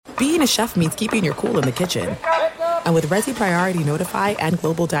Being a chef means keeping your cool in the kitchen. And with Resi Priority Notify and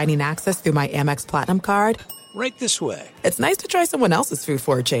Global Dining Access through my Amex Platinum card, Right this way. it's nice to try someone else's food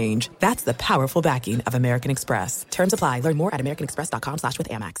for a change. That's the powerful backing of American Express. Terms apply. Learn more at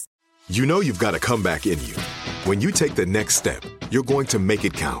americanexpress.com/withAmex. You know you've got a comeback in you. When you take the next step, you're going to make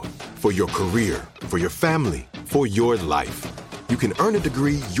it count for your career, for your family, for your life. You can earn a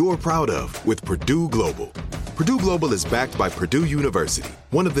degree you're proud of with Purdue Global. Purdue Global is backed by Purdue University,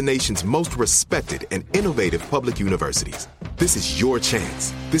 one of the nation's most respected and innovative public universities. This is your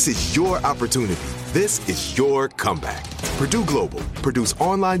chance. This is your opportunity. This is your comeback. Purdue Global, Purdue's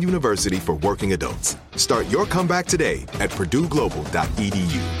online university for working adults. Start your comeback today at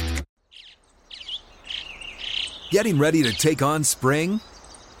purdueglobal.edu. Getting ready to take on spring?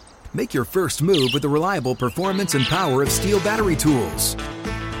 Make your first move with the reliable performance and power of Steel battery tools.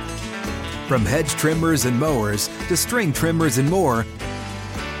 From hedge trimmers and mowers to string trimmers and more,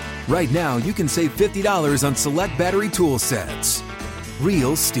 right now you can save $50 on select battery tool sets.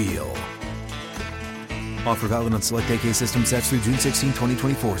 Real Steel. Offer valid on select AK system sets through June 16,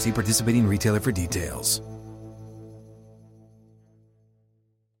 2024. See participating retailer for details.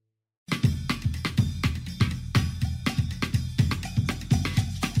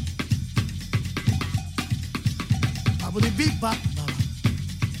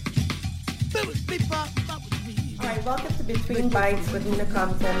 All right, welcome to Between Bites with Nina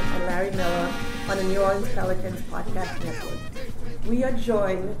Compton and Larry Miller on the New Orleans Pelicans Podcast Network. We are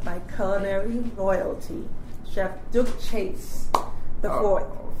joined by culinary royalty, Chef Dook Chase the Fourth.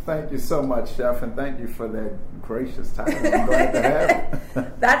 Thank you so much, Chef, and thank you for that gracious time. I'm glad to have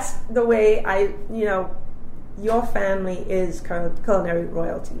it. That's the way your family is culinary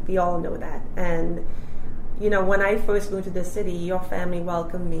royalty. We all know that. And, when I first moved to the city, your family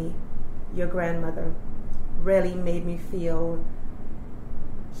welcomed me. Your grandmother really made me feel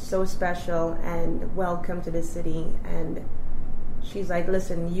so special and welcome to the city. And she's like,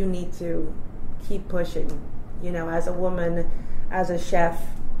 listen, you need to keep pushing. As a woman, as a chef,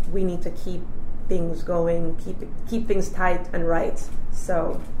 we need to keep things going, keep things tight and right.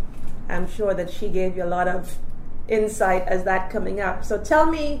 So I'm sure that she gave you a lot of insight as that coming up. So tell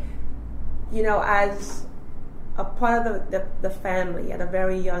me, as a part of the family at a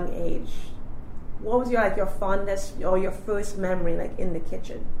very young age, what was your fondest or your first memory in the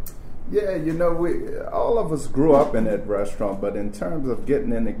kitchen? Yeah, we all of us grew up in that restaurant, but in terms of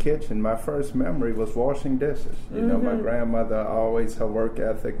getting in the kitchen, my first memory was washing dishes. My grandmother always, her work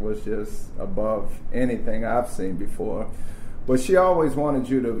ethic was just above anything I've seen before. But she always wanted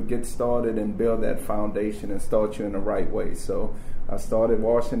you to get started and build that foundation and start you in the right way. So I started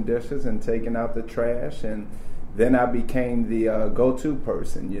washing dishes and taking out the trash, and then I became the go-to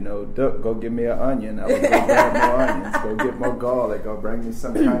person. Dook, go get me an onion. I would go grab more onions, go get more garlic, go bring me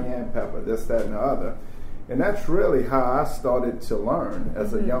some cayenne pepper, this, that, and the other. And that's really how I started to learn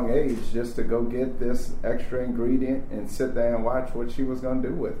as a young age, just to go get this extra ingredient and sit there and watch what she was going to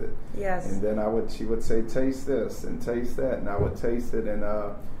do with it. Yes. And then she would say, taste this and taste that, and I would taste it and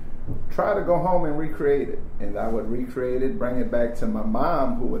try to go home and recreate it. And I would recreate it, bring it back to my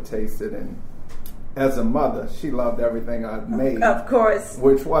mom, who would taste it. And as a mother, she loved everything I made. Of course.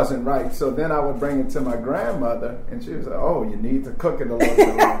 Which wasn't right. So then I would bring it to my grandmother, and she was like, oh, you need to cook it a little bit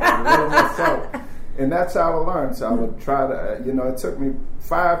longer, a little more salt. And that's how I learned. So I would try to, it took me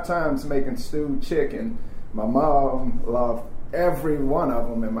 5 times making stewed chicken. My mom loved every one of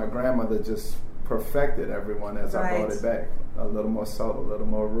them, and my grandmother just perfected everyone as I brought it back. A little more salt, a little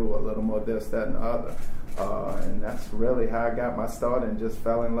more roux, a little more this, that, and the other. And that's really how I got my start and just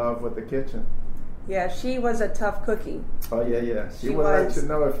fell in love with the kitchen. Yeah, she was a tough cookie. Oh, yeah. She would let you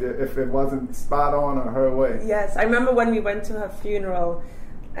know if it wasn't spot on or her way. Yes, I remember when we went to her funeral,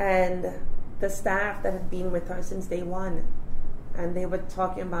 and the staff that had been with her since day one, and they were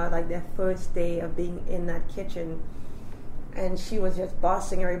talking about their first day of being in that kitchen, and she was just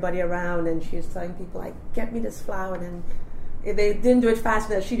bossing everybody around, and she was telling people get me this flour, and if they didn't do it fast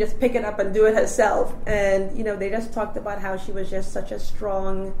enough, she'd just pick it up and do it herself. And they just talked about how she was just such a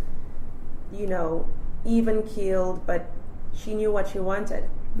strong, even-keeled, but she knew what she wanted.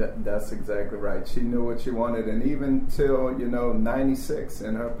 That's exactly right. She knew what she wanted, and even till 96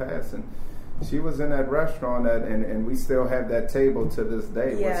 in her passing, she was in that restaurant, and we still have that table to this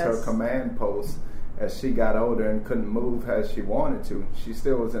day. Yes. Was her command post. As she got older and couldn't move as she wanted to, she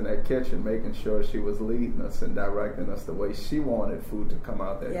still was in that kitchen, making sure she was leading us and directing us the way she wanted food to come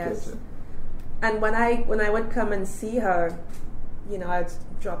out that kitchen. And when I would come and see her, I'd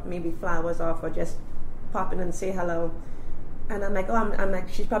drop maybe flowers off or just pop in and say hello. And I'm like, I'm like,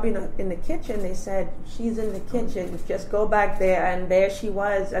 she's probably in the kitchen. They said, she's in the kitchen. Just go back there. And there she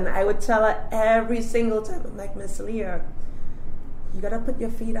was. And I would tell her every single time, I'm like, Miss Leah, you got to put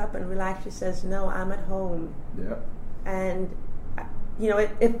your feet up and relax. She says, no, I'm at home. Yeah. And, you know,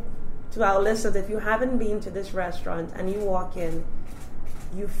 if to our listeners, if you haven't been to this restaurant and you walk in,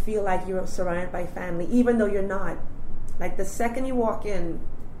 you feel like you're surrounded by family, even though you're not. Like the second you walk in,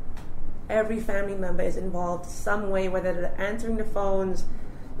 every family member is involved some way, whether they're answering the phones,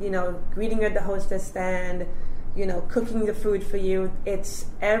 you know, greeting you at the hostess stand, you know, cooking the food for you. It's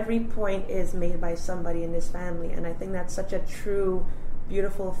every point is made by somebody in this family. And I think that's such a true,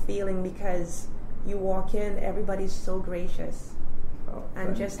 beautiful feeling, because you walk in, everybody's so gracious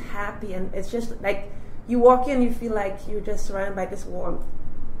and just happy. And it's just like you walk in, you feel like you're just surrounded by this warmth.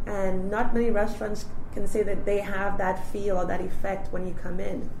 And not many restaurants can say that they have that feel or that effect when you come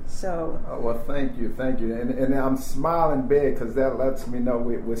in. So, well, thank you, and I'm smiling big because that lets me know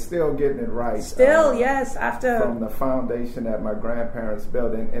we're still getting it right. Still, yes, after from the foundation that my grandparents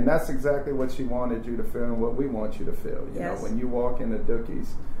built, and that's exactly what she wanted you to feel, and what we want you to feel. You know, when you walk into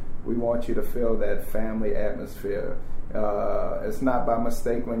Dookie's, we want you to feel that family atmosphere. It's not by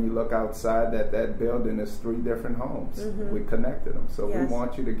mistake when you look outside that building is 3 different homes. Mm-hmm. We connected them. So we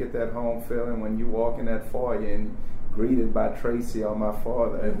want you to get that home feeling when you walk in that foyer and greeted by Tracy or my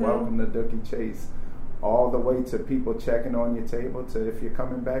father and welcome to Dookie Chase, all the way to people checking on your table to if you're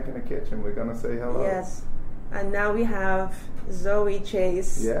coming back in the kitchen, we're going to say hello. Yes. And now we have Zoe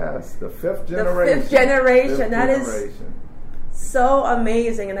Chase. Yes, the 5th generation. The 5th generation. That is so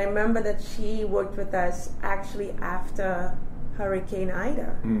amazing. And I remember that she worked with us actually after Hurricane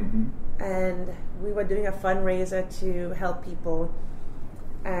Ida. Mm-hmm. And we were doing a fundraiser to help people.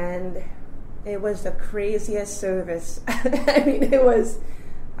 And it was the craziest service. I mean,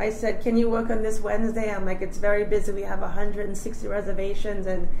 I said, can you work on this Wednesday? I'm like, it's very busy. We have 160 reservations.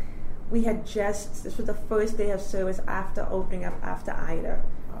 And we had this was the first day of service after opening up after Ida.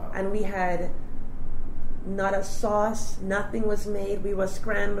 Wow. And we had not a sauce, nothing was made. We were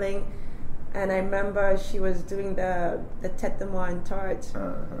scrambling, and I remember she was doing the tête de moine tart,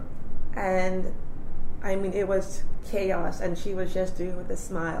 and I mean it was chaos, and she was just doing it with a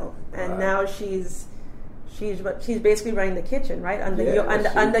smile. And now she's basically running the kitchen, right under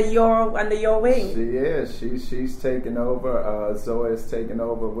your wing. She is. She's taken over. Zoe is taken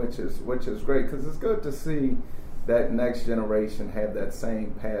over, which is great, because it's good to see that next generation have that same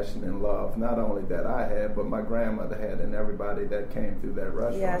passion and love, not only that I had, but my grandmother had, and everybody that came through that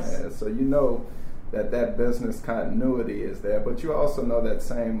restaurant had. So you know that business continuity is there, but you also know that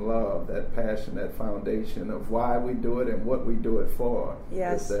same love, that passion, that foundation of why we do it and what we do it for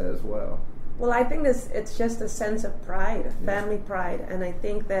is there as well. Well, I think it's just a sense of pride, family pride, and I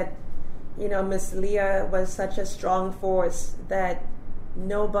think that, you know, Miss Leah was such a strong force that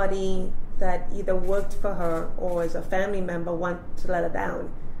nobody that either worked for her or as a family member want to let her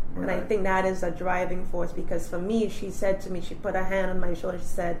down. Right. And I think that is a driving force, because for me, she said to me, she put her hand on my shoulder, she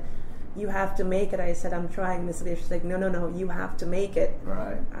said, you have to make it. I said, I'm trying, Miss Leah. She's like, no, you have to make it.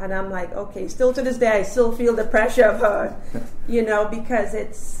 Right. And I'm like, okay, still to this day, I still feel the pressure of her, you know, because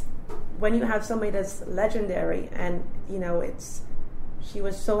it's, when you have somebody that's legendary, and, you know, she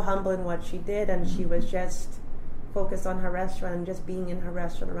was so humble in what she did, and she was just focused on her restaurant and just being in her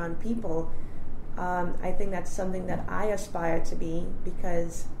restaurant around people. I think that's something that I aspire to be,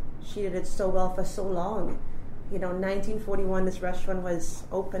 because she did it so well for so long. You know, 1941 this restaurant was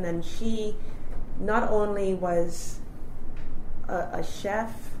open, and she not only was a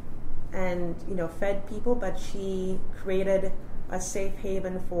chef and, you know, fed people, but she created a safe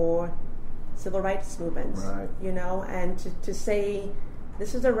haven for civil rights movements. Right. You know, and to say,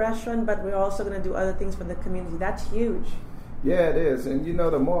 this is a restaurant, but we're also going to do other things for the community. That's huge. Yeah, it is. And, you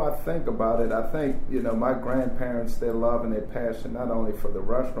know, the more I think about it, I think, you know, my grandparents, their love and their passion, not only for the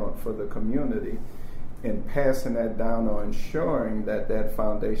restaurant, for the community, and passing that down or ensuring that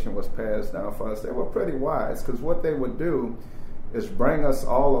foundation was passed down for us, they were pretty wise, because what they would do is bring us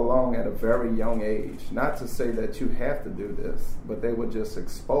all along at a very young age. Not to say that you have to do this, but they were just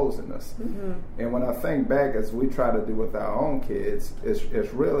exposing us. Mm-hmm. And when I think back, as we try to do with our own kids,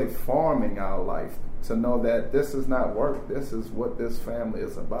 it's really forming our life to know that this is not work. This is what this family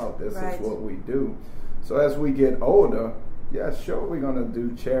is about. This is what we do. So as we get older, yeah, sure, we're going to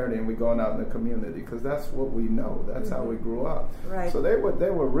do charity and we're going out in the community, because that's what we know. That's how we grew up. Right. So they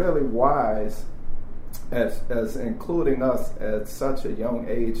were really wise as including us at such a young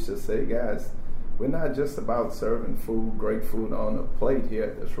age to say, guys, we're not just about serving food, great food on a plate here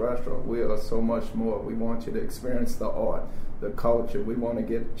at this restaurant. We are so much more. We want you to experience the art, the culture. We want to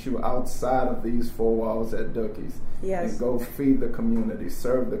get you outside of these four walls at Dookie's. Yes. And go feed the community,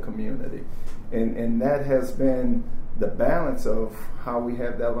 serve the community. And that has been the balance of how we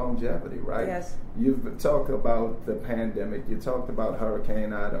have that longevity, right? Yes. You've talked about the pandemic. You talked about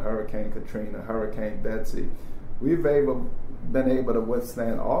Hurricane Ida, Hurricane Katrina, Hurricane Betsy. We've been able to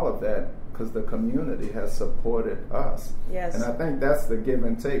withstand all of that because the community has supported us. Yes. And I think that's the give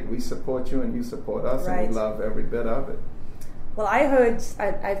and take. We support you and you support us, right. and we love every bit of it. Well, I heard,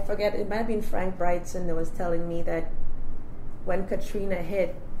 I forget, it might have been Frank Brightson that was telling me that when Katrina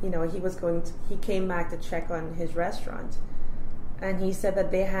hit, he came back to check on his restaurant. And he said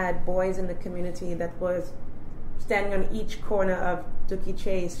that they had boys in the community that was standing on each corner of Dookie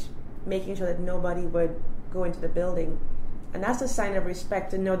Chase, making sure that nobody would go into the building. And that's a sign of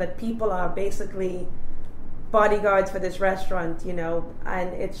respect to know that people are basically bodyguards for this restaurant, and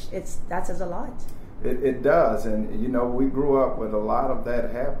that says a lot. It does, and we grew up with a lot of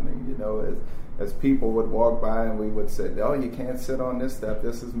that happening. As people would walk by and we would say, "Oh, you can't sit on this step.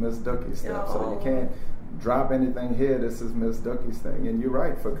 This is Miss Dookie's step, so you can't drop anything here. This is Miss Dookie's thing." And you're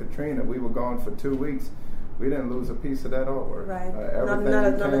right. For Katrina, we were gone for 2 weeks. We didn't lose a piece of that artwork. Right.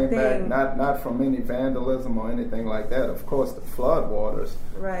 Everything came back, not from any vandalism or anything like that. Of course, the flood waters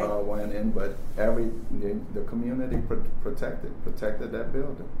went in, but the community protected that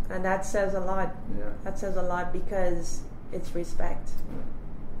building. And that says a lot. Yeah. That says a lot because it's respect. Yeah.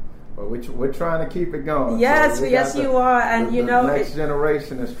 But we're trying to keep it going. Yes, so yes, you are. And the next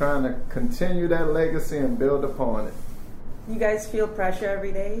generation is trying to continue that legacy and build upon it. You guys feel pressure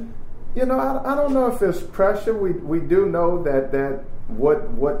every day? I don't know if it's pressure. We do know that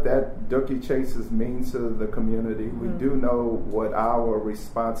what that Dookie Chases means to the community. Mm-hmm. We do know what our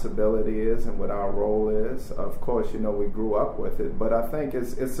responsibility is and what our role is. Of course, we grew up with it, but I think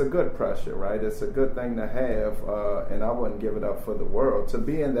it's a good pressure, right? It's a good thing to have, and I wouldn't give it up for the world. To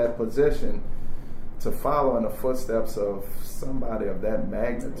be in that position, to follow in the footsteps of somebody of that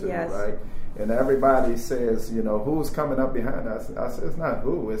magnitude, yes. right? And everybody says, who's coming up behind us? I said, it's not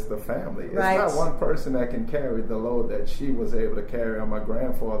who, it's the family. Right. It's not one person that can carry the load that she was able to carry or my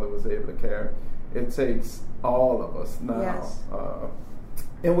grandfather was able to carry. It takes all of us now. Yes.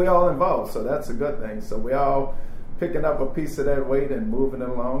 And we all involved, so that's a good thing. So we all picking up a piece of that weight and moving it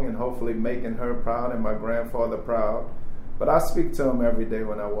along and hopefully making her proud and my grandfather proud. But I speak to them every day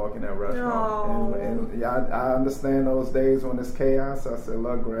when I walk in that restaurant. And I understand those days when it's chaos. I say,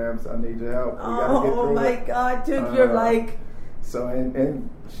 look, Grams, I need your help. We gotta get through Oh, my it. God, dude, you're like... So, and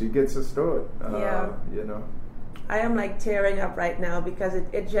she gets us through it. Yeah. I am like tearing up right now because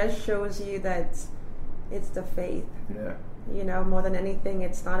it just shows you that it's the faith. Yeah. More than anything,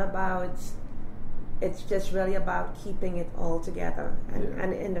 it's not about... It's just really about keeping it all together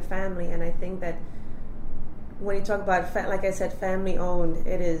and in the family. And I think that when you talk about, like I said, family owned,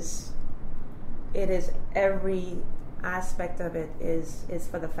 it is every aspect of it is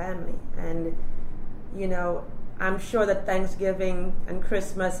for the family. And, I'm sure that Thanksgiving and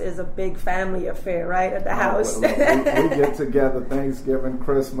Christmas is a big family affair, right, at the house. We get together Thanksgiving,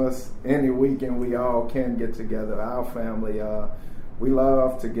 Christmas, any weekend we all can get together. Our family, we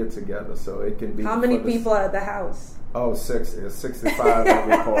love to get together, so it can be... How many people are at the house? Oh, 65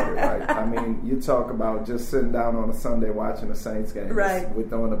 every party, right? I mean, you talk about just sitting down on a Sunday watching the Saints game. Right. We're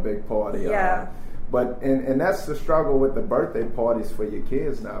throwing a big party. Yeah. But that's the struggle with the birthday parties for your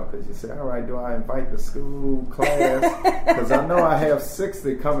kids now, because you say, all right, do I invite the school class? Because I know I have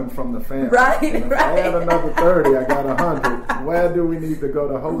 60 coming from the family. Right, and if I add another 30, I got 100. Where do we need to go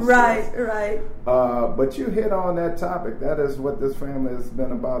to host Right, this? right. But you hit on that topic. That is what this family has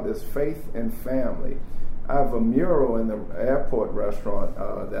been about, is faith and family. I have a mural in the airport restaurant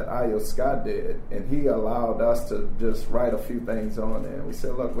that Ayo Scott did, and he allowed us to just write a few things on there. We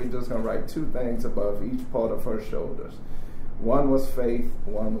said, look, we're just going to write 2 things above each part of her shoulders. One was faith,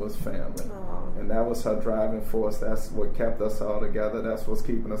 one was family. Aww. And that was her driving force. That's what kept us all together. That's what's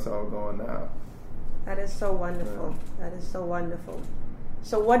keeping us all going now. That is so wonderful. Yeah. That is so wonderful.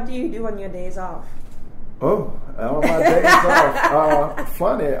 So what do you do on your days off? Oh, on my days off,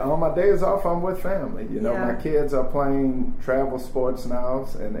 funny, on my days off, I'm with family. My kids are playing travel sports now,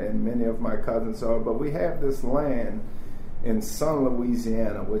 and many of my cousins are. But we have this land in Sun,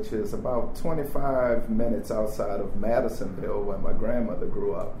 Louisiana, which is about 25 minutes outside of Madisonville, where my grandmother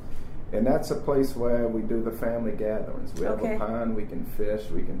grew up. And that's a place where we do the family gatherings. We have a pond, we can fish,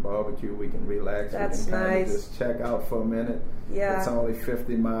 we can barbecue, we can relax, that's we can kind of nice. just check out for a minute. Yeah. It's only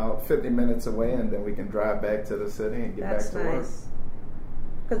 50 minutes away, and then we can drive back to the city and get back to work.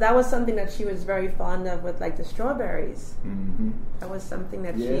 Because that was something that she was very fond of with like the strawberries. Mm-hmm. That was something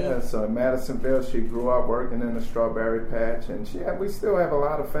that so in Madisonville, she grew up working in the strawberry patch, and we still have a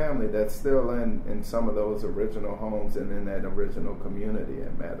lot of family that's still in some of those original homes and in that original community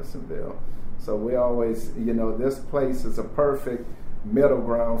in Madisonville. So we always, this place is a perfect middle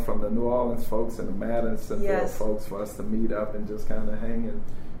ground from the New Orleans folks and the Madisonville folks for us to meet up and just kind of hang and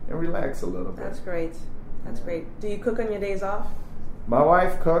relax a little bit. That's great. That's great. Do you cook on your days off? My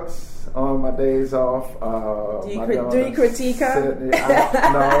wife cooks on my days off. Do you critique her? No,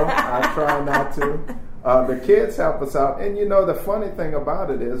 I try not to. The kids help us out. And the funny thing about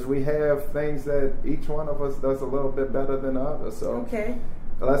it is we have things that each one of us does a little bit better than the other. So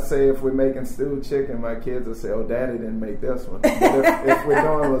let's say if we're making stewed chicken, my kids will say, "Oh, Daddy didn't make this one." But if we're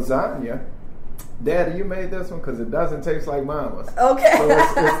doing lasagna, "Daddy, you made this one," because it doesn't taste like Mama's. Okay. So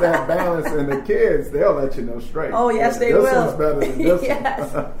it's that balance, and the kids, they'll let you know straight. Oh, yes, they will. This one's better than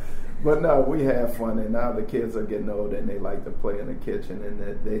this one. But no, we have fun, and now the kids are getting older, and they like to play in the kitchen, and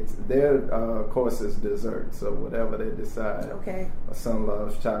their course is dessert, so whatever they decide. Okay. My son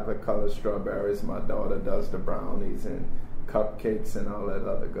loves chocolate-colored strawberries. My daughter does the brownies and cupcakes and all that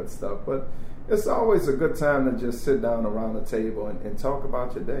other good stuff. But it's always a good time to just sit down around the table and talk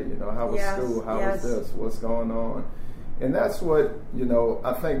about your day. How was school? How was this? What's going on? And that's what,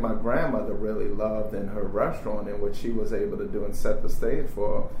 I think my grandmother really loved in her restaurant, and what she was able to do and set the stage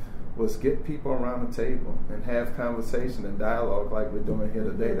for was get people around the table and have conversation and dialogue like we're doing here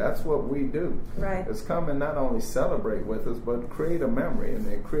today. That's what we do. Right. Is come and not only celebrate with us, but create a memory and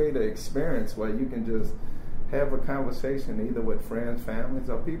then create an experience where you can just have a conversation either with friends, families,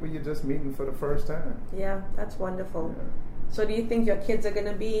 or people you're just meeting for the first time. Yeah, that's wonderful. Yeah. So do you think your kids are going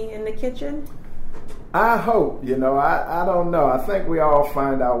to be in the kitchen? I hope, I don't know. I think we all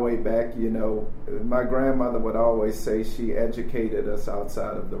find our way back, My grandmother would always say she educated us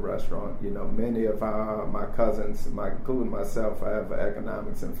outside of the restaurant. Many of my cousins, including myself, I have an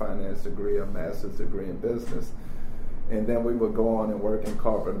economics and finance degree, a master's degree in business. And then we would go on and work in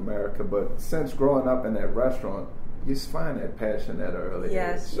corporate America. But since growing up in that restaurant, you find that passion at an early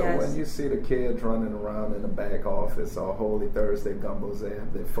age. So when you see the kids running around in the back office or Holy Thursday gumbos, they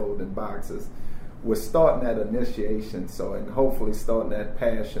have their folding boxes. We're starting that initiation, and hopefully starting that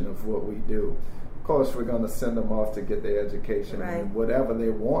passion of what we do. Of course, we're going to send them off to get their education and whatever they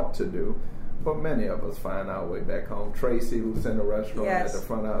want to do. But many of us find our way back home. Tracy, who's in the restaurant at the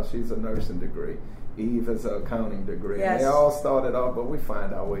front house, she's a nursing degree. Eve is an accounting degree. Yes. And they all started off, but we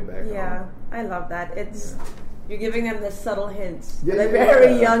find our way back home. Yeah, I love that. You're giving them the subtle hints at a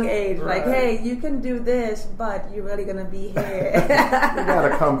very young age. Right. Like, hey, you can do this, but you're really going to be here. You got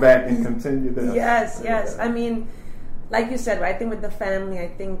to come back and continue this. Yes. I mean, like you said, right? I think with the family, I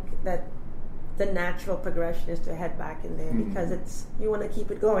think that the natural progression is to head back in there because you want to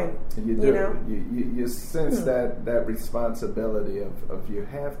keep it going. You do. You sense that responsibility of you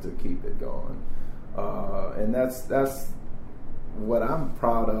have to keep it going. And that's what I'm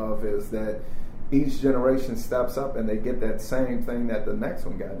proud of, is that each generation steps up and they get that same thing that the next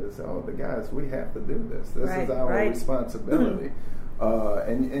one got. Is, the guys, we have to do this. This is our responsibility.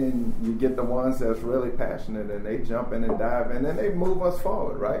 And you get the ones that's really passionate and they jump in and dive in and they move us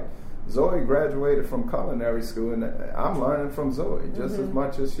forward, right? Zoe graduated from culinary school, and I'm learning from Zoe just as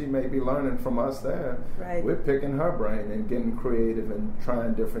much as she may be learning from us there. Right. We're picking her brain and getting creative and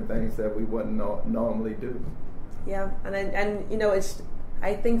trying different things that we wouldn't normally do. Yeah, and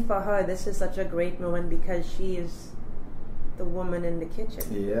I think for her this is such a great moment because she is the woman in the kitchen.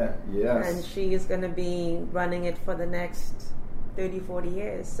 Yeah, yes. And she is going to be running it for the next 30, 40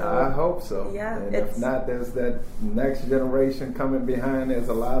 years. So I hope so. Yeah. And if not, there's that next generation coming behind. There's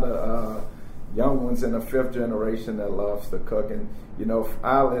a lot of young ones in the fifth generation that loves to cook. And,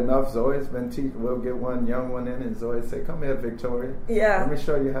 oddly enough, Zoe's been teaching. We'll get one young one in and Zoe say, "Come here, Victoria. Yeah. Let me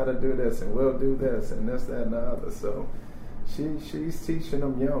show you how to do this, and we'll do this, and this, that, and the other." So she's teaching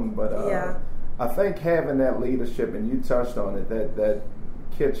them young. But I think having that leadership, and you touched on it, that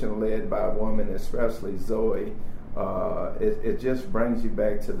kitchen led by a woman, especially Zoe, it just brings you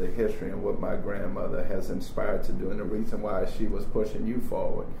back to the history and what my grandmother has inspired to do, and the reason why she was pushing you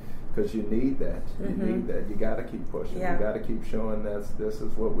forward, because you need that. You need that. You got to keep pushing. You got to keep showing that this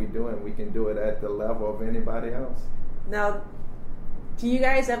is what we do, and we can do it at the level of anybody else. Now, do you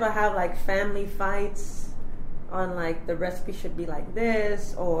guys ever have like family fights on like the recipe should be like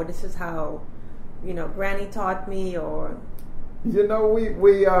this, or this is how Granny taught me, or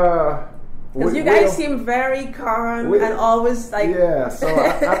we Because you guys seem very calm and always like... Yeah, so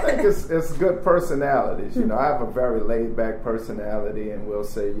I think it's good personalities. You know, I have a very laid-back personality, and we'll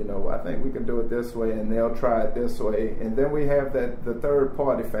say, you know, I think we can do it this way, and they'll try it this way. And then we have the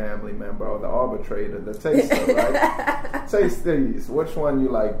third-party family member or the arbitrator, the taster, right? Taste these. Which one you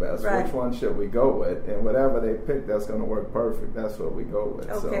like best? Right. Which one should we go with? And whatever they pick that's going to work perfect, that's what we go with.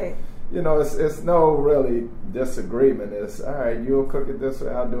 Okay. So, you know, it's no really disagreement. It's, all right, you'll cook it this way,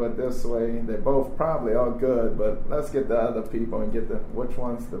 I'll do it this way. They both probably are good, but let's get the other people and get which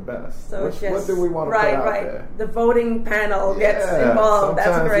one's the best. So what do we want to put out there? The voting panel gets involved.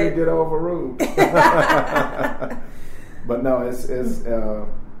 That's great. Sometimes you get overruled. But no,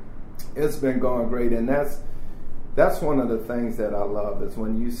 it's been going great, and that's one of the things that I love is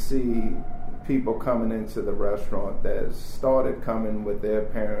when you see people coming into the restaurant that started coming with their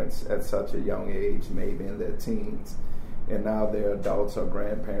parents at such a young age, maybe in their teens, and now they're adults or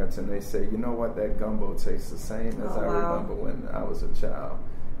grandparents, and they say, you know what, that gumbo tastes the same as I remember when I was a child.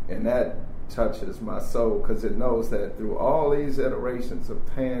 And that touches my soul because it knows that through all these iterations of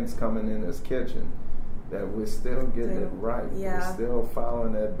pans coming in this kitchen, that we're still getting it right. Yeah. We're still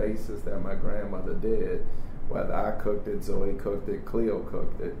following that basis that my grandmother did. Whether I cooked it, Zoe cooked it, Cleo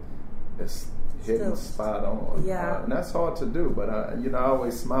cooked it, it's hitting spot on. Yeah. And that's hard to do, but I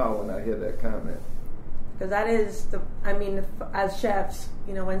always smile when I hear that comment. Because that is as chefs,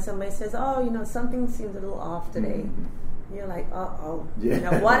 you know, when somebody says, oh, you know, something seems a little off today, you're like, uh-oh. Yeah. You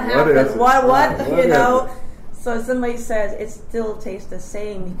know, what happened? What you know? So somebody says it still tastes the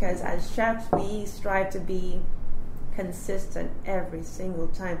same because as chefs, we strive to be consistent every single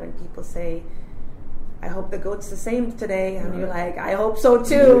time. When people say, I hope the goat's the same today, and you're like, I hope so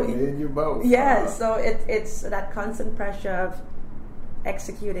too. Me and you both. Yeah, so it's that constant pressure of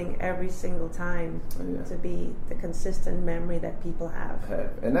executing every single time to be the consistent memory that people have.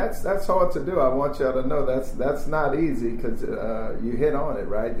 And that's hard to do. I want y'all to know that's not easy because you hit on it,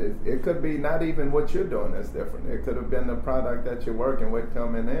 right? It could be not even what you're doing that's different. It could have been the product that you're working with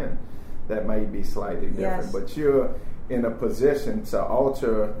coming in that may be slightly different. Yes. But you're in a position to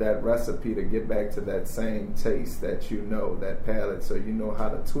alter that recipe to get back to that same taste that you know, that palate, so you know how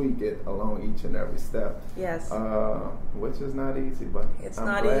to tweak it along each and every step. Yes. Which is not easy, but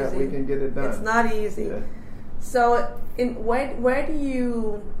I'm glad we can get it done. It's not easy. Yeah. So where do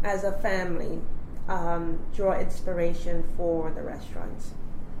you, as a family, draw inspiration for the restaurants?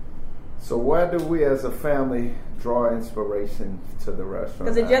 So where do we as a family draw inspiration to the restaurant?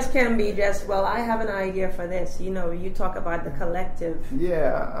 Because it just can't be just, well, I have an idea for this. You know, you talk about the collective.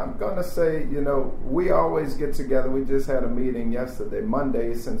 Yeah, I'm going to say, you know, we always get together. We just had a meeting yesterday.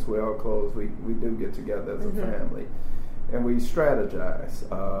 Monday, since we're all closed, we do get together as a family. And we strategize.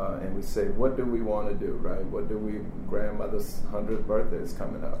 And we say, what do we want to do, right? Grandmother's 100th birthday is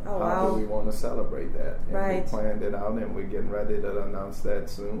coming up. Oh, How do we want to celebrate that? And right. we planned it out, and we're getting ready to announce that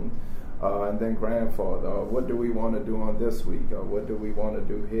soon. And then grandfather, what do we want to do on this week, or what do we want to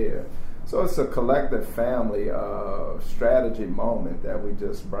do here? So it's a collective family strategy moment that we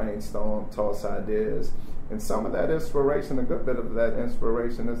just brainstorm, toss ideas, and some of that inspiration, a good bit of that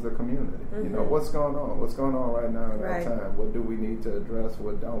inspiration is the community. You know, what's going on? What's going on right now in our time? What do we need to address?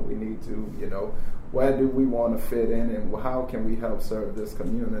 What don't we need to? You know, where do we want to fit in, and how can we help serve this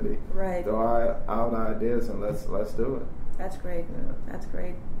community? Right. Throw out ideas and let's do it. That's great. Yeah. That's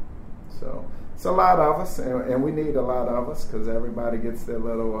great. So it's a lot of us, and we need a lot of us because everybody gets their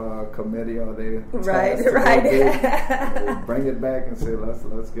little committee or their task to bring it back and say,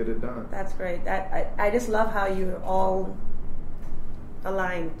 let's get it done. That's great. I just love how you're all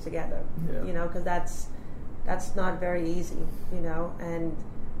aligned together. Yeah. You know, because that's not very easy. You know, and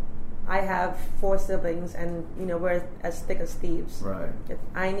I have 4 siblings, and you know we're as thick as thieves. Right. If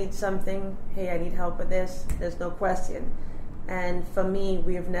I need something, hey, I need help with this. There's no question. And for me,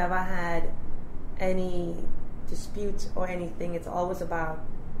 we've never had any disputes or anything. It's always about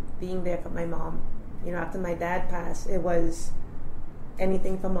being there for my mom. You know, after my dad passed, it was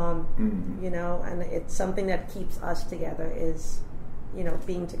anything for mom, you know, and it's something that keeps us together is, you know,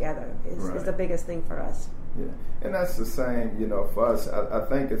 being together is the biggest thing for us. Yeah, and that's the same, you know, for us. I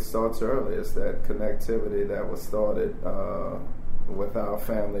think it starts early. It's that connectivity that was started with our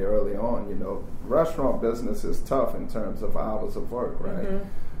family early on. You know, restaurant business is tough in terms of hours of work, right?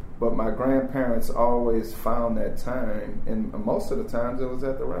 But my grandparents always found that time, and most of the times it was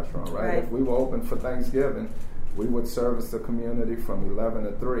at the restaurant, right? If we were open for Thanksgiving, we would service the community from 11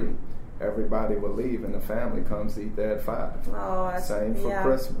 to 3. everybody would leave and the family comes to eat there at 5. Oh, Same for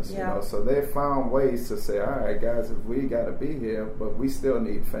Christmas, you know. So they found ways to say, all right, guys, if we got to be here, but we still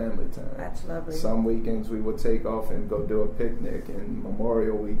need family time. That's lovely. Some weekends we would take off and go do a picnic, and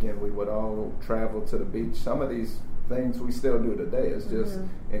Memorial Weekend we would all travel to the beach. Some of these things we still do today. It's just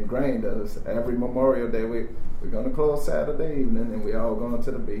ingrained us. Every Memorial Day we're going to close Saturday evening and we all going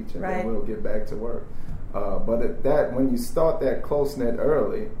to the beach, and then we'll get back to work. But that when you start that close knit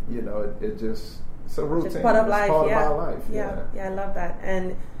early, you know, it's a routine. It's part of life. Part of our life. Yeah, I love that.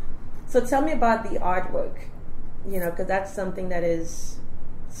 And so tell me about the artwork, you know, because that's something that is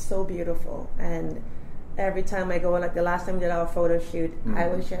so beautiful. And every time I go, like the last time we did our photo shoot, I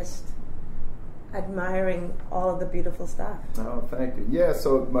was just admiring all of the beautiful stuff. Oh, thank you. Yeah,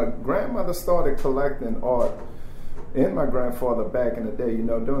 so my grandmother started collecting art and my grandfather back in the day, you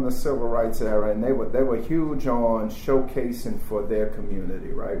know, during the civil rights era, and they were huge on showcasing for their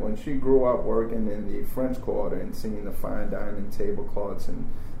community, right? When she grew up working in the French Quarter and seeing the fine dining tablecloths and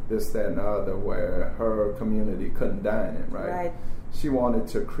this, that, and the other, where her community couldn't dine in, right? She wanted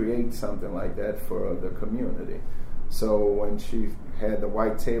to create something like that for the community. So when she had the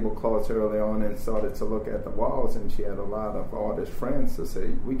white tablecloths early on and started to look at the walls, and she had a lot of artist friends to say,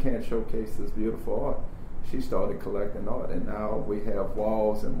 we can't showcase this beautiful art. She started collecting art, and now we have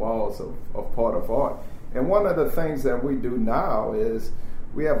walls and walls of part of art. And one of the things that we do now is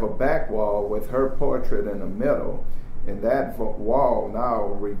we have a back wall with her portrait in the middle, and that wall now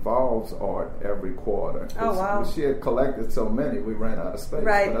revolves art every quarter. Oh, wow. She had collected so many, we ran out of space.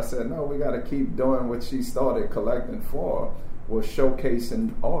 But I said, no, we got to keep doing what she started collecting for, was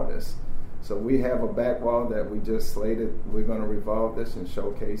showcasing artists. So we have a back wall that we just slated. We're going to revolve this and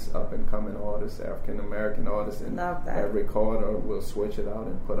showcase up-and-coming artists, African-American artists. And every quarter we'll switch it out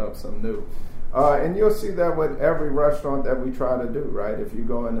and put up some new. And you'll see that with every restaurant that we try to do, right? If you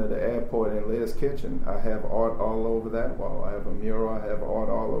go into the airport in Lear's Kitchen, I have art all over that wall. I have a mural. I have art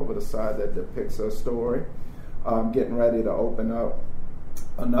all over the side that depicts her story. I'm getting ready to open up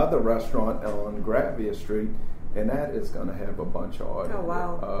another restaurant on Gravia Street, and that is going to have a bunch of art. Oh,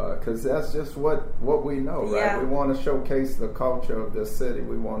 wow. Because that's just what we know, right? Yeah. We want to showcase the culture of this city.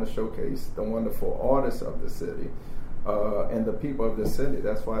 We want to showcase the wonderful artists of the city and the people of the city.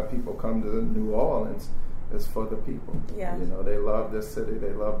 That's why people come to New Orleans. It's for the people. Yes. You know, they love this city.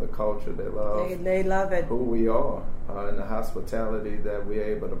 They love the culture. They love it. Who we are and the hospitality that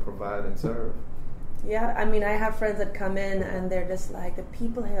we're able to provide and serve. Yeah, I mean, I have friends that come in and they're just like, the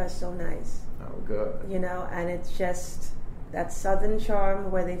people here are so nice. Oh, good. You know, and it's just that southern charm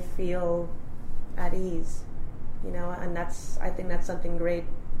where they feel at ease, you know, and I think that's something great,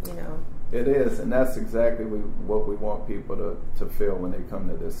 you know. It is, and that's exactly what we want people to feel when they come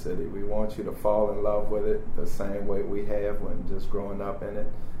to this city. We want you to fall in love with it the same way we have when just growing up in it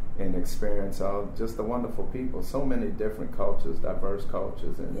and experience just the wonderful people. So many different cultures, diverse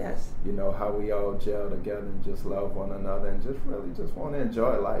cultures, and you know, how we all gel together and just love one another and just really just want to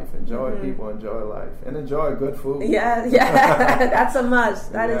enjoy life, enjoy people, enjoy life, and enjoy good food. Yeah, that's a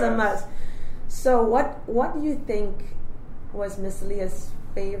must. That is a must. So what do you think was Miss Leah's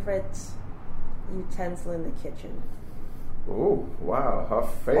favorite utensil in the kitchen? Oh, wow, her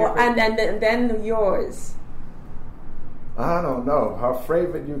favorite. And then yours. I don't know. Her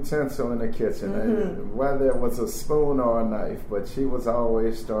favorite utensil in the kitchen, whether it was a spoon or a knife, but she was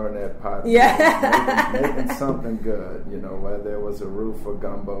always stirring that pot. Yeah. Making something good, you know, whether it was a roux for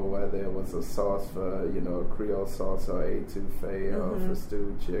gumbo, whether it was a sauce for, you know, a Creole sauce or etouffee or for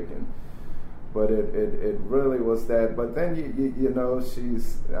stewed chicken. But it really was that. But then, you know,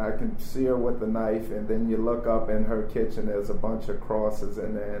 I can see her with the knife, and then you look up in her kitchen, there's a bunch of crosses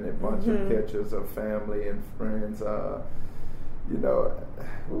in there and a bunch of pictures of family and friends. You know,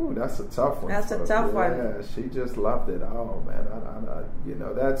 that's a tough one. That's a tough one. Yeah, she just loved it all, man. You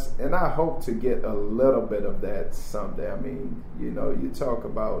know, and I hope to get a little bit of that someday. I mean, you know, you talk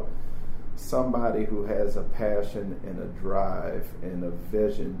about somebody who has a passion and a drive and a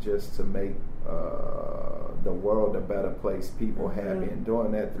vision just to make the world a better place, people happy, and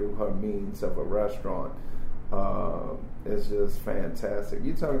doing that through her means of a restaurant is just fantastic.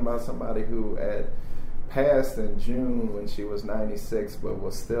 You're talking about somebody who passed in June when she was 96, but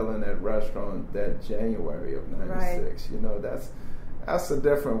was still in that restaurant that January of 96. Right. You know, that's a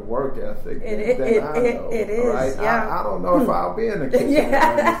different work ethic than I know. It is, right? yeah. I don't know if I'll be in the kitchen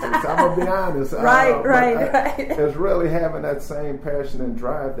at 96. I'm going to be honest. Right. It's really having that same passion and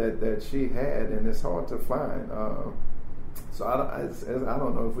drive that she had, and it's hard to find. So I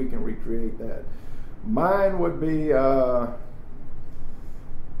don't know if we can recreate that. Mine would be, I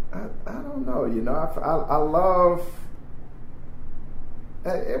don't know, you know, I love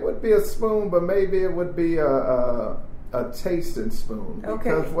It would be a spoon, but maybe it would be a tasting spoon.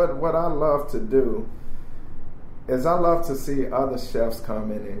 Because what I love to do is I love to see other chefs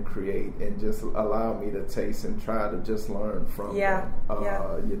come in and create and just allow me to taste and try to just learn from them.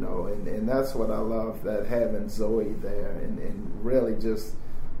 You know, and that's what I love, that having Zoe there and really just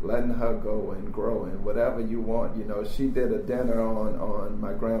letting her go and grow and whatever you want. You know, she did a dinner on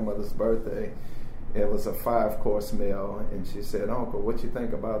my grandmother's birthday. It was a 5-course meal, and she said, "Uncle, what you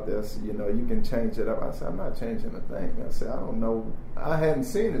think about this? You know, you can change it up." I said, "I'm not changing a thing." I said, "I don't know. I hadn't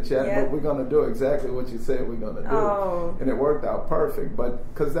seen it yet, but we're going to do exactly what you said we're going to do." Oh. And it worked out perfect. But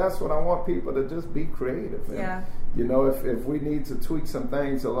because that's what I want people to just be creative. And, you know, if we need to tweak some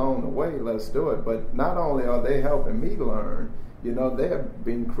things along the way, let's do it. But not only are they helping me learn, you know, they're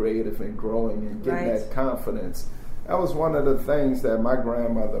being creative and growing and getting that confidence. That was one of the things that my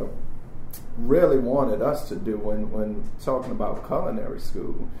grandmother really wanted us to do when talking about culinary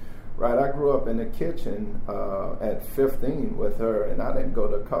school, right? I grew up in the kitchen at 15 with her, and I didn't go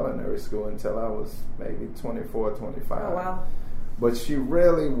to culinary school until I was maybe 24, 25. Oh, wow. But she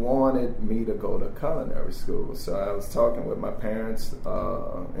really wanted me to go to culinary school. So I was talking with my parents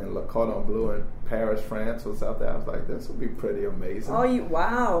in Le Cordon Bleu in Paris, France was out there. I was like, this would be pretty amazing. Oh,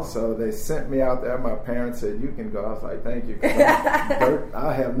 wow. So they sent me out there. My parents said, you can go. I was like, thank you.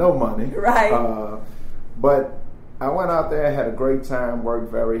 I have no money. Right. But I went out there, had a great time,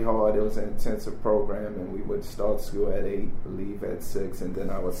 worked very hard. It was an intensive program, and we would start school at 8, leave at 6, and then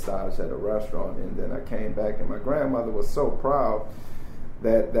I would stage at a restaurant. And then I came back, and my grandmother was so proud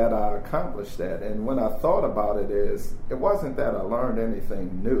that I accomplished that. And when I thought about it, it wasn't that I learned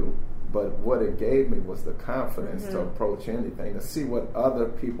anything new, but what it gave me was the confidence to approach anything, to see what other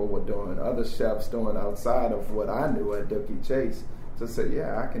people were doing, other chefs doing outside of what I knew at Dookie Chase. To say,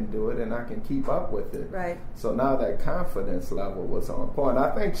 yeah, I can do it and I can keep up with it. Right. So now that confidence level was on point.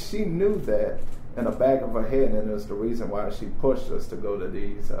 I think she knew that in the back of her head, and it was the reason why she pushed us to go to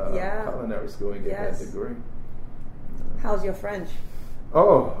these culinary school and get that degree. How's your French?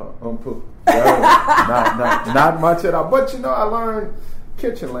 Oh, not much at all. But, you know, I learned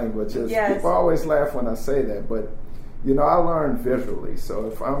kitchen languages. Yes. People always laugh when I say that, but you know, I learned visually. So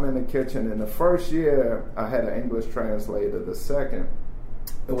if I'm in the kitchen, in the first year, I had an English translator. The second,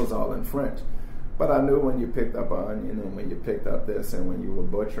 it was all in French. But I knew when you picked up an onion and when you picked up this and when you were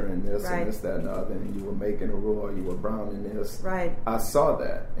butchering this and this, that, and the other, and you were making a roux or you were browning this. Right. I saw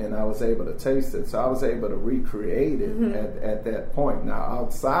that and I was able to taste it. So I was able to recreate it at that point. Now,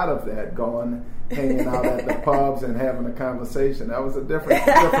 outside of that, going, hanging out at the pubs and having a conversation, that was a different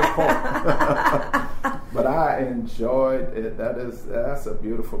point. But I enjoyed it. That's a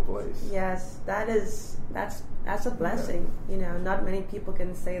beautiful place. Yes, that's a blessing. Yeah. You know, not many people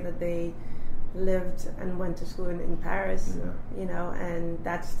can say that they lived and went to school in Paris. Yeah. You know, and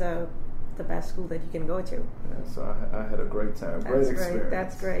that's the best school that you can go to. Yeah, so I had a great time. Great experience.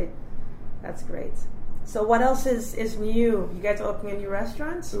 That's great. So what else is new? You guys are opening a new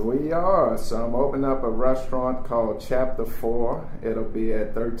restaurant? So we are. So I'm opening up a restaurant called Chapter 4. It'll be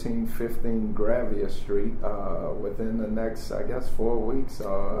at 1315 Gravia Street within the next, I guess, 4 weeks.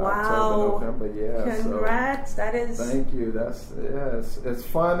 October, November. Yeah. Congrats. That is... Thank you. It's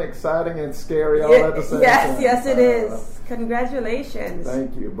fun, exciting, and scary all at the same time. Yes, it is. Congratulations.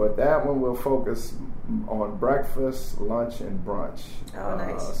 Thank you. But that one will focus on breakfast, lunch, and brunch. Oh,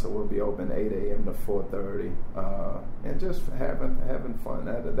 nice. So we'll be open 8 a.m. to 4:30, and just having fun.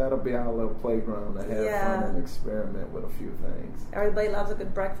 That'll be our little playground to have fun and experiment with a few things. Everybody loves a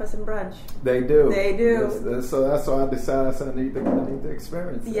good breakfast and brunch. They do. They do. So that's why I decided I need to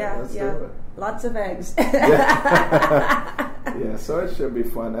experience it. Let's do it. Lots of eggs. Yeah, so it should be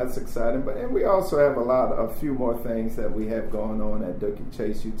fun. That's exciting. And we also have a few more things that we have going on at Dookie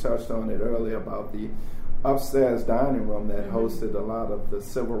Chase. You touched on it earlier about the upstairs dining room that hosted a lot of the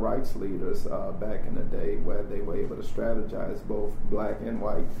civil rights leaders back in the day, where they were able to strategize both black and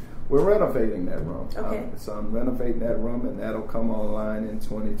white. We're renovating that room. Okay. So I'm renovating that room, and that'll come online in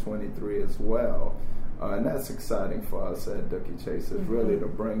 2023 as well. And that's exciting for us at Dookie Chase, is really to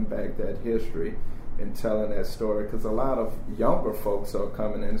bring back that history and telling that story, because a lot of younger folks are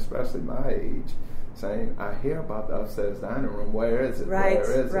coming in, especially my age, saying, I hear about the upstairs dining room. Where is it? Right,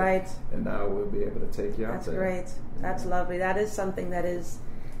 where is right. it? And now we'll be able to take you out there. That's great. That's lovely. That is something that is,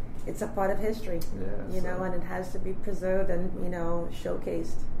 it's a part of history, you know, and it has to be preserved and, you know,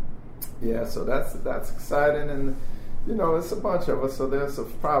 showcased. Yeah, so that's exciting, and you know, it's a bunch of us, so there's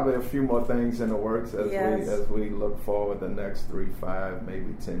probably a few more things in the works as we look forward the next 3, 5,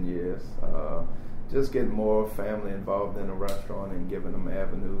 maybe 10 years. Just getting more family involved in the restaurant and giving them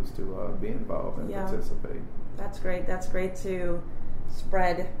avenues to be involved and participate. That's great. That's great to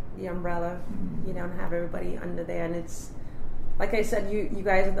spread the umbrella, you know, and have everybody under there. And it's, like I said, you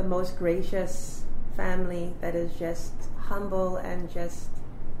guys are the most gracious family that is just humble and just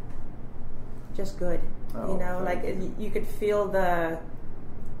good. You know, like you could feel the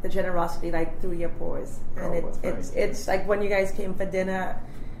generosity like through your pores. And it's like when you guys came for dinner,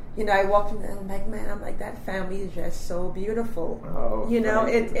 you know, I walked in and I'm like, man, that family is just so beautiful. You know,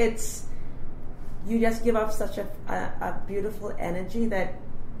 it's you just give off such a beautiful energy that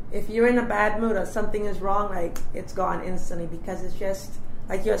if you're in a bad mood or something is wrong, like it's gone instantly, because it's just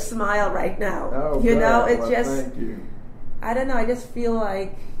like your smile right now. You know, it's just, thank you. I don't know, I just feel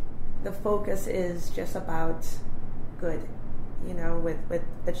like the focus is just about good, you know, with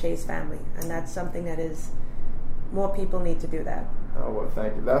the Chase family. And that's something that is, more people need to do that. Oh, well,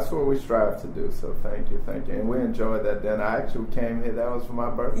 thank you. That's what we strive to do, so thank you. And we enjoyed that dinner. I actually came here, that was for my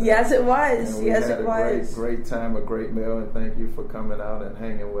birthday. Yes, it was. And we had a great time, a great meal, and thank you for coming out and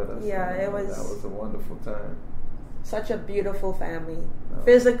hanging with us. Yeah, that was a wonderful time. Such a beautiful family.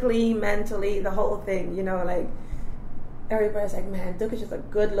 Physically, mentally, the whole thing, you know, like, everybody's like, man, Dook is just a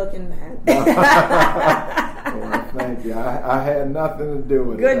good-looking man. Well, thank you. I had nothing to do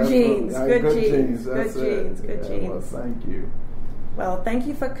with Good it. genes. Good genes. Good genes. Well, thank you. Well, thank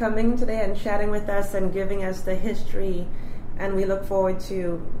you for coming today and chatting with us and giving us the history. And we look forward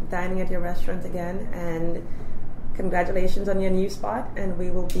to dining at your restaurant again. And congratulations on your new spot. And we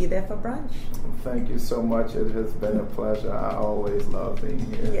will be there for brunch. Thank you so much. It has been a pleasure. I always love being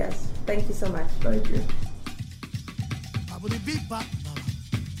here. Yes. Thank you so much. Thank you.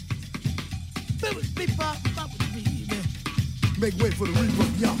 Make way for the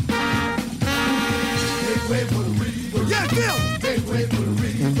reverb, y'all. Make way for the reverb. Yeah, Phil. Make way for the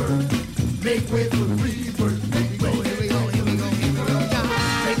reverb. Make way for the reverb. Here we go.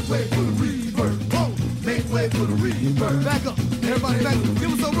 Make way for the reverb. Whoa. Make way for the reverb. Back up. Everybody back up.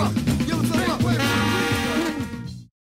 Give us a rock.